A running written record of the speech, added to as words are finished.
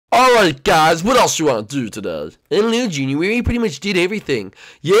Alright guys, what else you want to do today? I don't know, Junior, we pretty much did everything.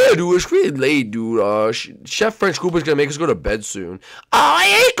 Yeah, dude, it's pretty late, dude. Chef French Cooper's gonna make us go to bed soon. Oh, I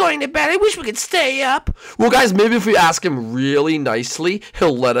hate going to bed. I wish we could stay up. Well, guys, maybe if we ask him really nicely,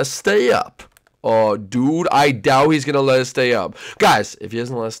 he'll let us stay up. Oh, dude, I doubt he's gonna let us stay up. Guys, if he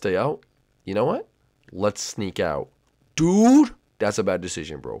doesn't let us stay out, you know what? Let's sneak out. Dude, that's a bad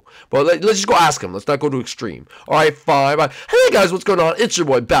decision, bro. But let's just go ask him. Let's not go to extreme. Alright, fine. Bye. Hey, guys, what's going on? It's your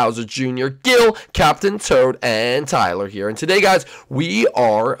boy, Bowser Jr., Gil, Captain Toad, and Tyler here. And today, guys, we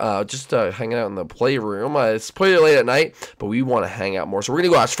are just hanging out in the playroom. It's pretty late at night, but we want to hang out more. So we're going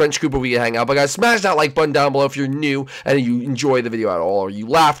to go ask French Cooper we can hang out. But, guys, smash that like button down below if you're new and you enjoy the video at all, or you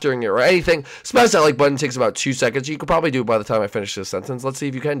laugh during it or anything. Smash that like button. It takes about 2 seconds. You could probably do it by the time I finish this sentence. Let's see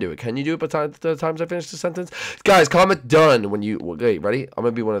if you can do it. Can you do it by the times I finish the sentence? Guys, comment done when you... Wait, ready? I'm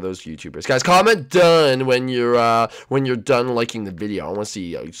gonna be one of those YouTubers. Guys, comment done when you're done liking the video. I want to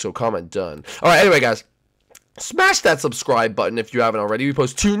see, so comment done. Alright, anyway, guys. Smash that subscribe button if you haven't already. We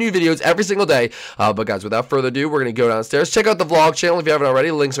post 2 new videos every single day. But guys, without further ado, we're going to go downstairs. Check out the vlog channel if you haven't already.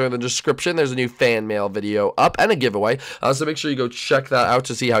 Links are in the description. There's a new fan mail video up and a giveaway. So make sure you go check that out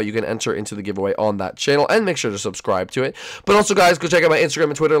to see how you can enter into the giveaway on that channel. And make sure to subscribe to it. But also, guys, go check out my Instagram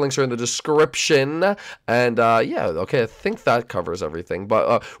and Twitter. Links are in the description. And yeah, okay, I think that covers everything.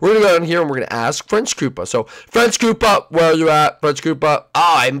 But we're going to go down here and we're going to ask French Koopa. So, French Koopa, where are you at? French Koopa?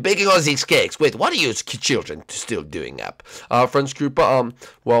 Oh, I'm baking all these cakes. Wait, what are you children still doing up? French Koopa,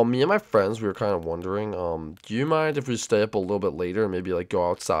 well, me and my friends, we were kind of wondering, do you mind if we stay up a little bit later and maybe, like, go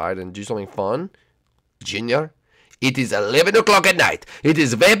outside and do something fun? Junior, it is 11 o'clock at night. It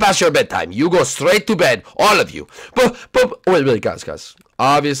is way past your bedtime. You go straight to bed, all of you. But, wait, guys.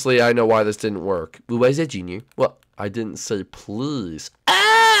 Obviously, I know why this didn't work. Well, why is that, Junior? Well, I didn't say please.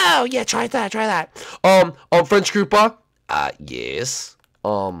 Oh, yeah, try that. French Koopa? Yes.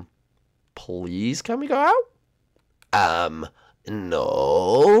 Please, can we go out?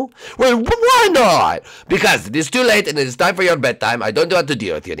 No. Well, why not? Because it is too late and it is time for your bedtime. I don't want to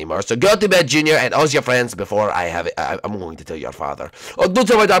deal with you anymore. So go to bed, Junior, and ask your friends before I'm going to tell your father. Oh, don't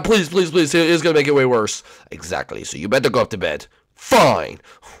tell my dad, please. He's going to make it way worse. Exactly. So you better go up to bed. Fine.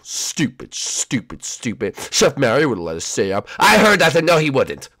 Stupid. Chef Mario would let us stay up. I heard that, and no, he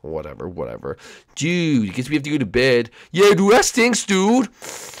wouldn't. Whatever. Dude, I guess we have to go to bed. Yeah, dude, that stinks, dude.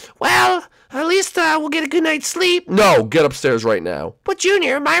 Well, at least we'll get a good night's sleep. No, get upstairs right now. But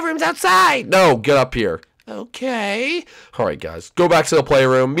Junior, my room's outside. No, get up here. Okay. Alright, guys. Go back to the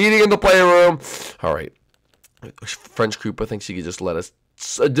playroom. Meeting in the playroom. Alright. French Koopa thinks he could just let us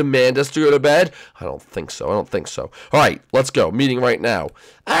demand us to go to bed. I don't think so. Alright, let's go. Meeting right now.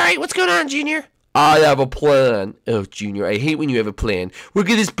 Alright, what's going on, Junior? I have a plan. Oh, Junior, I hate when you have a plan. What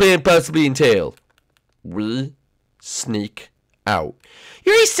could this plan possibly entail? We sneak out.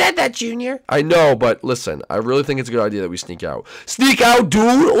 You already said that, Junior. I know, but listen, I really think it's a good idea that we sneak out. Sneak out,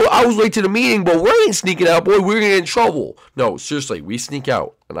 dude? I was late to the meeting, but we ain't sneaking out, boy. We're gonna get in trouble. No, seriously, we sneak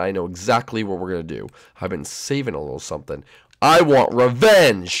out, and I know exactly what we're gonna do. I've been saving a little something. I want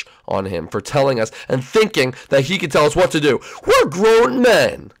revenge on him for telling us and thinking that he can tell us what to do. We're grown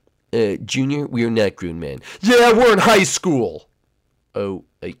men. Junior, we are not grown men. Yeah, we're in high school. Oh,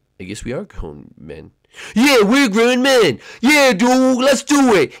 I guess we are grown men. Yeah, we're grown men. Yeah, dude, let's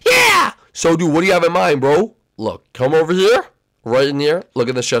do it. Yeah. So, dude, what do you have in mind, bro? Look, come over here. Right in here. Look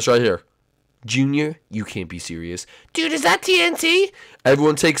at this chest right here. Junior, you can't be serious. Dude, is that TNT?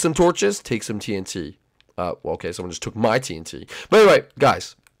 Everyone take some torches. Take some TNT. Well, okay, someone just took my TNT. But anyway,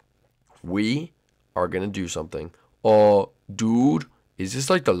 guys, we are going to do something. Dude, is this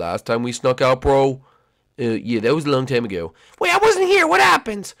like the last time we snuck out, bro? Yeah, that was a long time ago. Wait, I wasn't here. What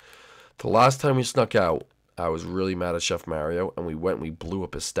happened? The last time we snuck out, I was really mad at Chef Mario, and we went and we blew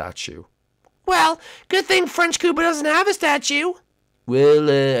up his statue. Well, good thing French Koopa doesn't have a statue. Well,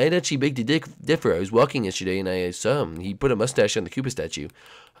 I'd actually beg to differ. I was walking yesterday, and I saw him. He put a mustache on the Koopa statue.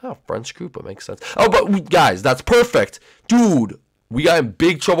 Oh, French Koopa makes sense. Oh, but guys, that's perfect. Dude, we got in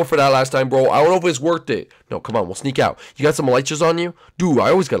big trouble for that last time, bro. I don't know if it's worth it. No, come on, we'll sneak out. You got some elytras on you? Dude, I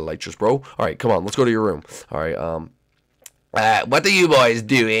always got elytras, bro. All right, come on, let's go to your room. All right, what are you boys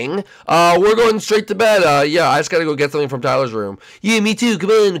doing? We're going straight to bed. Yeah, I just gotta go get something from Tyler's room. Yeah, me too. Come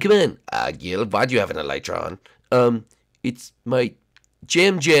on. Gil, why do you have an elytra on? It's my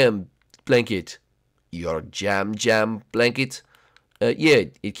jam blanket. Your jam blanket? Yeah,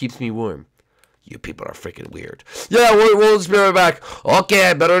 it keeps me warm. You people are freaking weird. Yeah, we'll just be right back.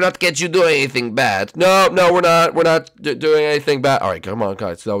 Okay, better not get you doing anything bad. No, we're not. We're not doing anything bad. All right, come on,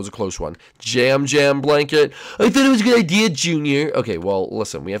 guys. That was a close one. Jam blanket. I thought it was a good idea, Junior. Okay, well,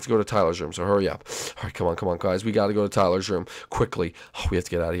 listen. We have to go to Tyler's room, so hurry up. All right, come on, guys. We got to go to Tyler's room quickly. Oh, we have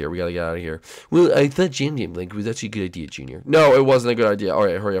to get out of here. We got to get out of here. Well, I thought jam blanket was actually a good idea, Junior. No, it wasn't a good idea. All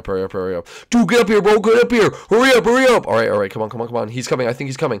right, hurry up. Dude, get up here, bro. Get up here. Hurry up. All right. Come on. He's coming. I think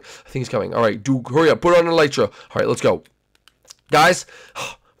he's coming. All right, dude. Hurry up, put on an elytra. All right, let's go. Guys,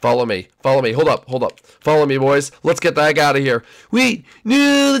 follow me. Hold up. Follow me, boys. Let's get the heck out of here. Wait,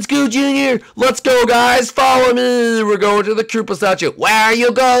 no, let's go, Junior. Let's go, guys. Follow me. We're going to the Koopa statue. Where are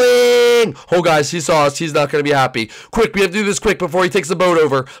you going? Oh, guys, he saw us. He's not going to be happy. Quick, we have to do this quick before he takes the boat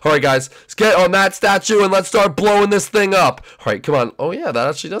over. All right, guys, let's get on that statue and let's start blowing this thing up. All right, come on. Oh, yeah, that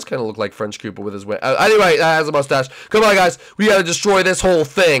actually does kind of look like French Koopa with his wing. Anyway, that has a mustache. Come on, guys. We got to destroy this whole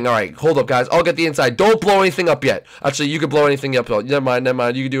thing. All right, hold up, guys. I'll get the inside. Don't blow anything up yet. Actually, you can blow anything up. Never mind.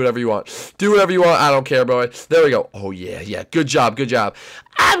 You can do whatever you want. Do whatever you want. I don't care, boy. There we go. Oh, yeah. Good job.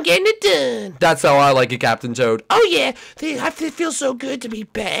 I'm getting it done. That's how I like it, Captain Toad. Oh, yeah. It feels so good to be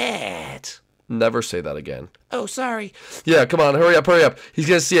bad. Never say that again. Oh, sorry. Yeah, come on. Hurry up. He's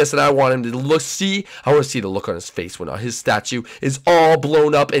going to see us, and I want him to I want to see the look on his face when his statue is all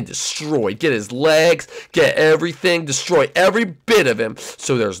blown up and destroyed. Get his legs. Get everything. Destroy every bit of him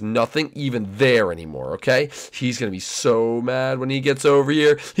so there's nothing even there anymore, okay? He's going to be so mad when he gets over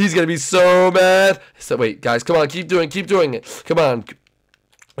here. He's going to be so mad. So, wait, guys, come on. Keep doing it. Come on.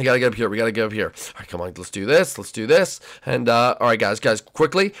 We gotta get up here. All right, come on. Let's do this. And all right, guys,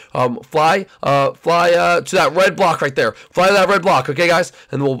 quickly, fly to that red block right there. Fly to that red block, okay, guys?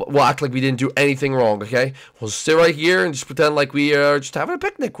 And we'll act like we didn't do anything wrong, okay? We'll sit right here and just pretend like we are just having a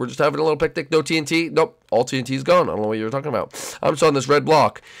picnic. We're just having a little picnic. No TNT. Nope. All TNT's gone. I don't know what you were talking about. I'm just on this red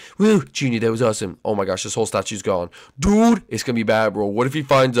block. Woo, Junior, that was awesome. Oh my gosh, this whole statue's gone. Dude, it's gonna be bad, bro. What if he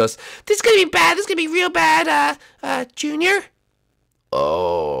finds us? This is gonna be bad. This is gonna be real bad, Junior.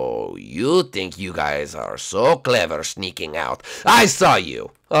 Oh, you think you guys are so clever sneaking out. I saw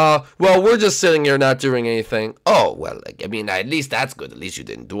you. Well, we're just sitting here not doing anything. Oh, well, I mean, at least that's good. At least you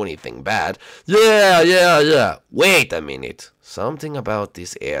didn't do anything bad. Yeah. Wait a minute. Something about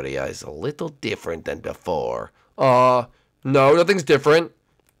this area is a little different than before. No, nothing's different.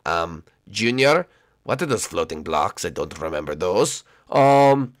 Junior, what are those floating blocks? I don't remember those.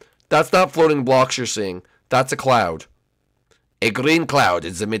 That's not floating blocks you're seeing. That's a cloud. A green cloud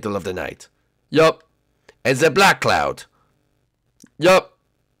in the middle of the night. Yup. And a black cloud. Yup.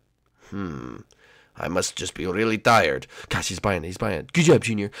 I must just be really tired. Gosh, he's buying. Good job,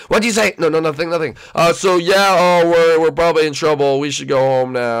 Junior. What do you say? No, nothing. So yeah, we're probably in trouble. We should go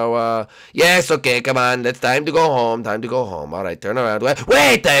home now. Yes, okay, come on. It's time to go home. All right, turn around.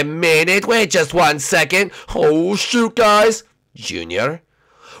 Wait a minute. Wait just 1 second. Oh, shoot, guys. Junior,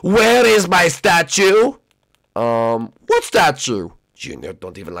 where is my statue? What statue? Junior,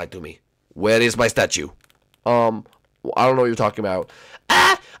 don't even lie to me. Where is my statue? I don't know what you're talking about.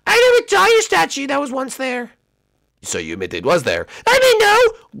 I never saw your statue that was once there. So you admit it was there?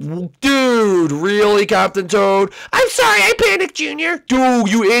 I mean, no. Dude, really, Captain Toad? I'm sorry, I panicked, Junior. Dude,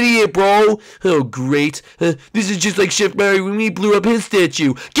 you idiot, bro. Oh, great. This is just like Chef Mary when we blew up his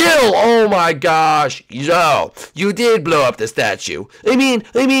statue. Gil, oh my gosh. So, you did blow up the statue. I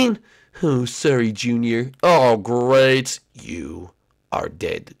mean... Oh, sorry, Junior. Oh, great. You are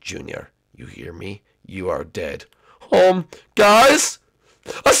dead, Junior. You hear me? You are dead. Guys?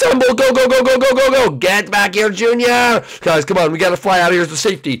 Assemble! Go! Get back here, Junior! Guys, come on. We gotta fly out of here to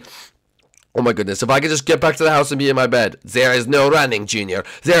safety. Oh my goodness, if I could just get back to the house and be in my bed. There is no running, Junior.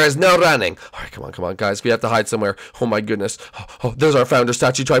 There is no running. All right, come on, guys. We have to hide somewhere. Oh my goodness. Oh, there's our founder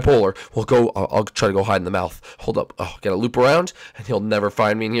statue, Tripolar. We'll go, I'll try to go hide in the mouth. Hold up. Oh, gotta loop around, and he'll never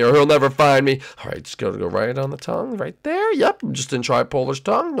find me in here. He'll never find me. All right, just gotta go right on the tongue, right there. Yep, I'm just in Tripolar's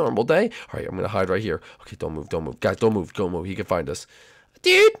tongue. Normal day. All right, I'm gonna hide right here. Okay, don't move. Guys, don't move. He can find us.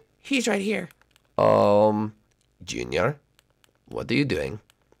 Dude, he's right here. Junior, what are you doing?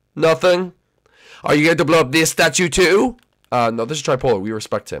 Nothing. Are you going to blow up this statue too? No, this is Tripolar. We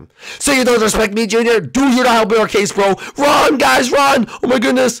respect him. So you don't respect me, Junior? Dude, you're not helping our case, bro. Run, guys, run. Oh, my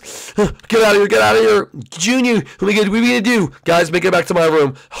goodness. Get out of here. Junior, what are we going to do? Guys, make it back to my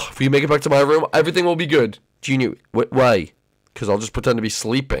room. If we make it back to my room, everything will be good. Junior, why? Because I'll just pretend to be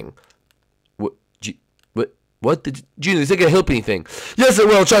sleeping. What? Junior, this ain't gonna help anything. Yes, it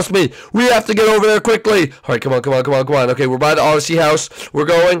will. Trust me. We have to get over there quickly. All right, come on. Okay, we're by the Odyssey house. We're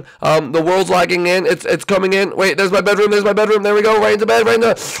going. The world's lagging in. It's coming in. Wait, there's my bedroom. There we go. Right into bed. Right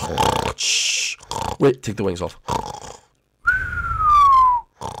into. Shh. Wait, take the wings off.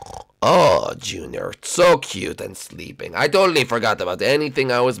 Oh, Junior, so cute and sleeping. I totally forgot about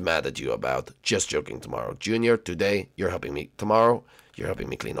anything I was mad at you about. Just joking tomorrow. Junior, today, you're helping me. Tomorrow, you're helping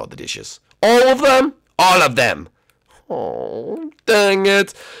me clean all the dishes. All of them? All of them. Oh, dang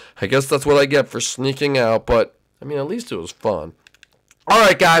it. I guess that's what I get for sneaking out, but, I mean, at least it was fun.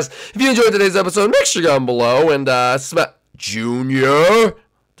 Alright, guys, if you enjoyed today's episode, make sure you go down below and, Junior?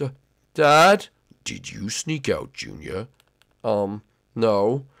 Dad? Did you sneak out, Junior?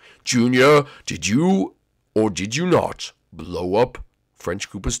 No. Junior, did you or did you not blow up French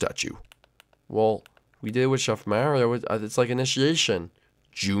Koopa statue? Well, we did with Chef Mario. It's like initiation.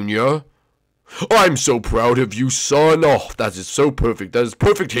 Junior? I'm so proud of you, son. Oh, that is so perfect. That is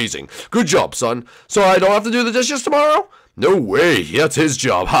perfect hazing. Good job, son. So I don't have to do the dishes tomorrow? No way. That's his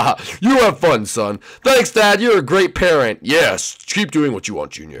job. Haha. You have fun, son. Thanks, Dad. You're a great parent. Yes. Keep doing what you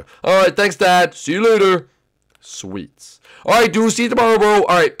want, Junior. All right. Thanks, Dad. See you later. Sweets. Alright, dude, see you tomorrow, bro.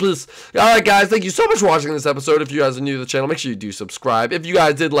 Alright, please. Alright, guys, thank you so much for watching this episode. If you guys are new to the channel, make sure you do subscribe. If you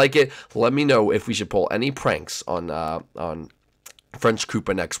guys did like it, let me know if we should pull any pranks on French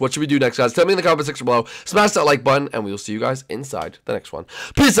Koopa next. What should we do next, guys? Tell me in the comment section below. Smash that like button, and we will see you guys inside the next one.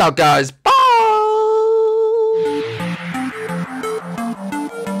 Peace out, guys. Bye!